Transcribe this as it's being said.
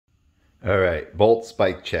All right, bolt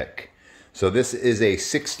spike check. So this is a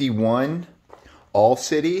 61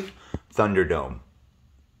 all-city Thunderdome.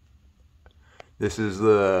 This is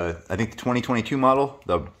the, I think the 2022 model,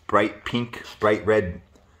 the bright pink, bright red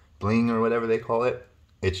bling or whatever they call it.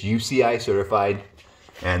 It's UCI certified,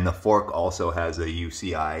 and the fork also has a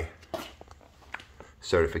UCI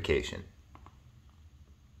certification.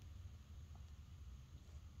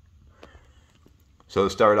 So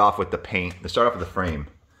let's start off with the paint. Let's start off with the frame.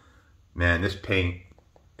 Man, this paint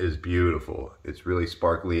is beautiful. It's really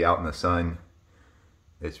sparkly out in the sun.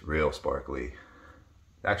 It's real sparkly.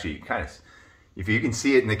 Actually, kind of, if you can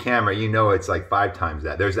see it in the camera, you know it's like 5 times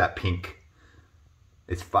that. There's that pink.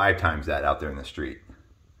 It's 5 times that out there in the street.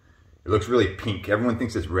 It looks really pink. Everyone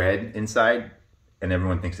thinks it's red inside, and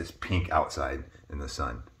everyone thinks it's pink outside in the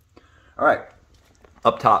sun. All right,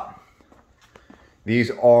 up top.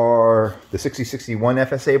 These are the 6061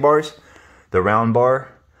 FSA bars, the round bar.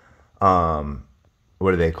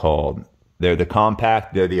 What are they called? They're the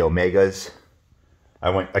compact, they're the Omegas.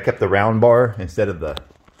 I kept the round bar instead of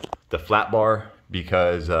the flat bar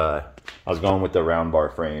because I was going with the round bar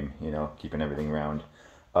frame, you know, keeping everything round.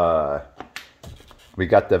 We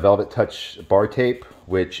got the Velvet Touch bar tape,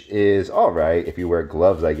 which is all right if you wear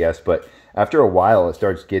gloves, I guess, but after a while it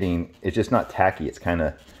starts getting, it's just not tacky. It's kind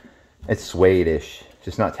of, it's suede-ish,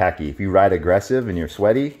 just not tacky. If you ride aggressive and you're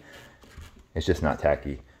sweaty, it's just not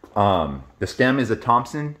tacky. The stem is a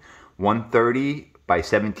Thompson 130 by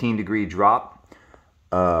 17 degree drop.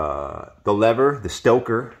 The lever, the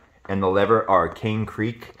stoker, and the lever are Cane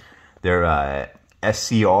Creek. They're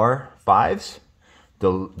SCR 5s.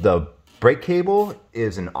 The brake cable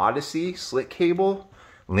is an Odyssey slick cable,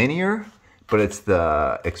 linear, but it's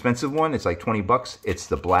the expensive one. It's like 20 bucks. It's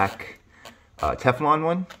the black Teflon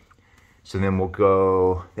one. So then we'll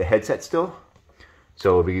go the headset still.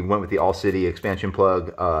 So we went with the all-city expansion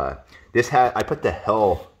plug. This had, I put the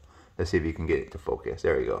Hell, let's see if you can get it to focus.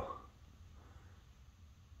 There you go.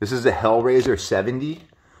 This is a Hellraiser 70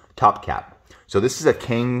 top cap. So this is a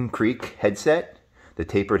Cane Creek headset, the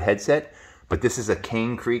tapered headset, but this is a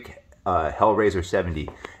Cane Creek Hellraiser 70.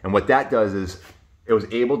 And what that does is it was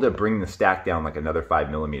able to bring the stack down like another 5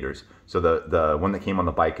 millimeters. So the one that came on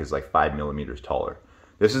the bike is like 5 millimeters taller.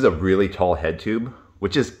 This is a really tall head tube,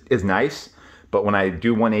 which is nice, but when I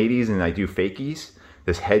do 180s and I do fakies,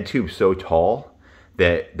 this head tube's so tall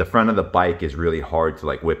that the front of the bike is really hard to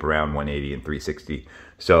like whip around 180 and 360.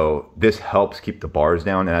 So this helps keep the bars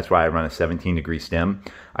down, and that's why I run a 17 degree stem.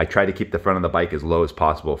 I try to keep the front of the bike as low as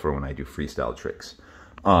possible for when I do freestyle tricks.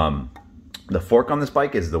 The fork on this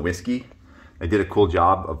bike is the Whiskey. I did a cool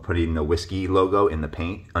job of putting the Whiskey logo in the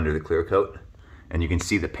paint under the clear coat, and you can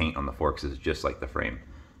see the paint on the forks is just like the frame.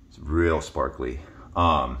 It's real sparkly.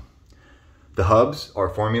 The hubs are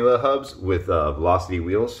Formula hubs with Velocity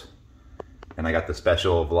wheels, and I got the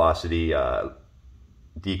special Velocity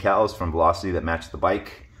decals from Velocity that match the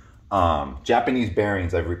bike. Japanese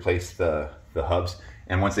bearings, I've replaced the hubs,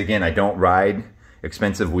 and once again, I don't ride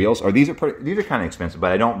expensive wheels, or these are kind of expensive,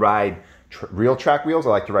 but I don't ride real track wheels. I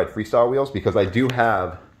like to ride freestyle wheels because I do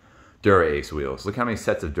have Dura-Ace wheels. Look how many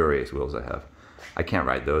sets of Dura-Ace wheels I have. I can't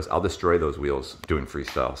ride those. I'll destroy those wheels doing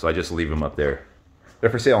freestyle. So I just leave them up there. They're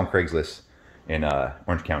for sale on Craigslist in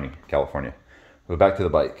Orange County, California. Go back to the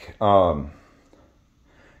bike. Up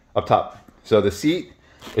top. So the seat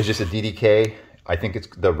is just a DDK. I think it's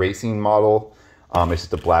the racing model. It's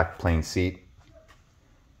just a black plain seat.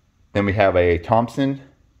 Then we have a Thompson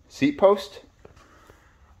seat post.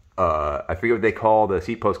 I forget what they call the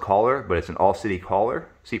seat post collar, but it's an all-city collar,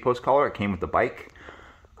 seat post collar. It came with the bike.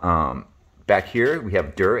 Back here, we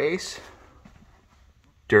have Dura-Ace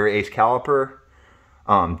caliper,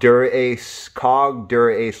 Dura-Ace cog,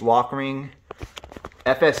 Dura-Ace lock ring,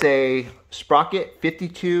 FSA sprocket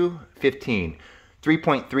 5215,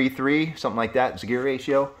 3.33, something like that, is the gear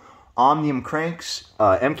ratio. Omnium cranks,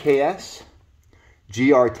 MKS,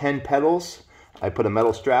 GR10 pedals. I put a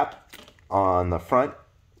metal strap on the front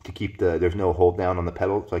to keep there's no hold down on the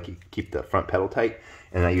pedal, so I can keep the front pedal tight.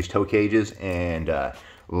 And I use toe cages and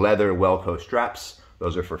leather Welco straps.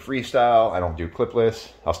 Those are for freestyle. I don't do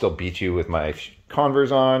clipless. I'll still beat you with my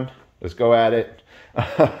Converse on. Let's go at it.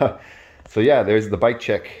 So yeah, there's the bike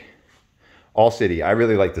check. All City. I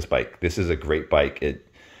really like this bike. This is a great bike. It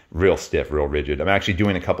real stiff, real rigid. I'm actually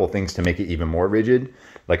doing a couple of things to make it even more rigid.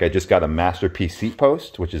 Like I just got a Masterpiece seat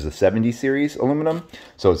post, which is a 70 series aluminum.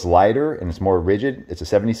 So it's lighter and it's more rigid. It's a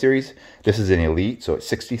 70 series. This is an Elite, so it's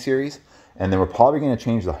 60 series. And then we're probably going to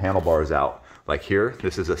change the handlebars out. Like here,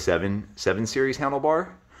 this is a 7 series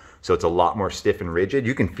handlebar. So it's a lot more stiff and rigid.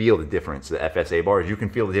 You can feel the difference, the FSA bars. You can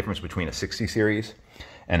feel the difference between a 60 series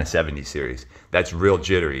and a 70 series. That's real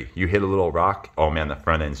jittery. You hit a little rock, oh man, the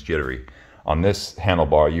front end's jittery. On this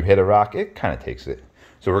handlebar, you hit a rock, it kind of takes it.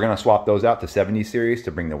 So we're gonna swap those out to 70 series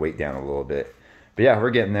to bring the weight down a little bit. But yeah,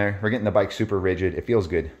 we're getting there. We're getting the bike super rigid. It feels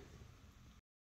good.